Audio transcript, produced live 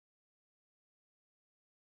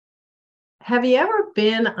Have you ever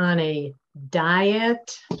been on a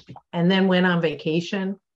diet and then went on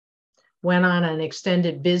vacation, went on an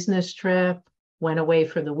extended business trip, went away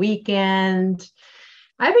for the weekend?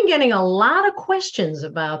 I've been getting a lot of questions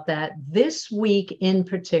about that this week in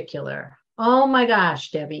particular. Oh my gosh,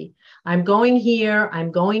 Debbie, I'm going here,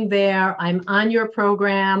 I'm going there, I'm on your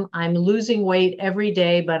program, I'm losing weight every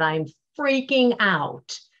day, but I'm freaking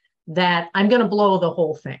out that I'm going to blow the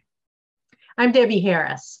whole thing. I'm Debbie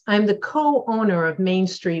Harris. I'm the co-owner of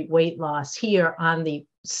Maynestreet Weight Loss here on the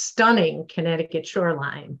stunning Connecticut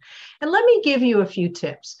shoreline. And let me give you a few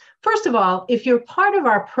tips. First of all, if you're part of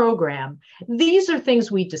our program, these are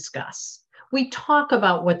things we discuss. We talk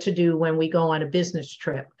about what to do when we go on a business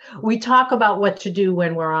trip. We talk about what to do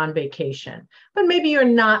when we're on vacation. But maybe you're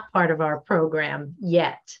not part of our program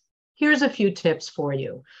yet. Here's a few tips for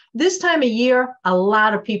you. This time of year, a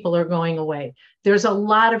lot of people are going away. There's a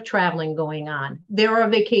lot of traveling going on. There are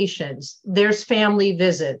vacations, there's family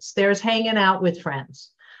visits, there's hanging out with friends.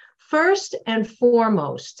 First and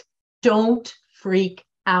foremost, don't freak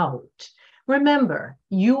out. Remember,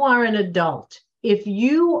 you are an adult. If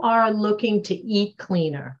you are looking to eat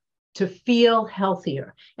cleaner, to feel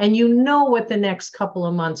healthier, and you know what the next couple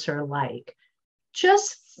of months are like,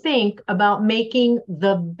 just think about making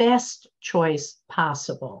the best choice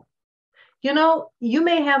possible. You know, you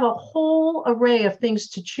may have a whole array of things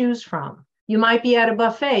to choose from. You might be at a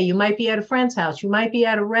buffet, you might be at a friend's house, you might be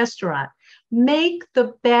at a restaurant. Make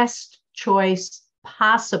the best choice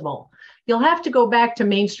possible. You'll have to go back to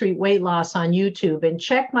Maynestreet Weight Loss on YouTube and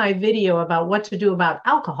check my video about what to do about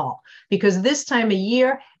alcohol, because this time of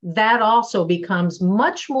year, that also becomes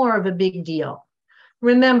much more of a big deal.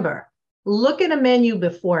 Remember, look at a menu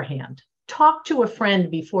beforehand. Talk to a friend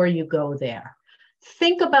before you go there.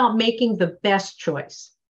 Think about making the best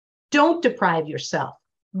choice. Don't deprive yourself.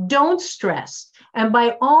 Don't stress. And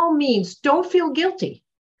by all means, don't feel guilty.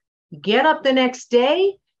 Get up the next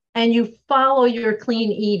day and you follow your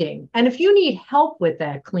clean eating. And if you need help with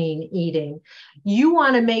that clean eating, you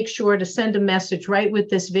want to make sure to send a message right with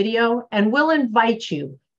this video, and we'll invite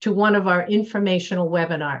you to one of our informational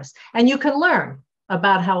webinars. And you can learn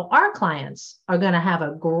about how our clients are going to have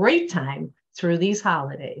a great time through these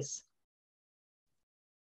holidays.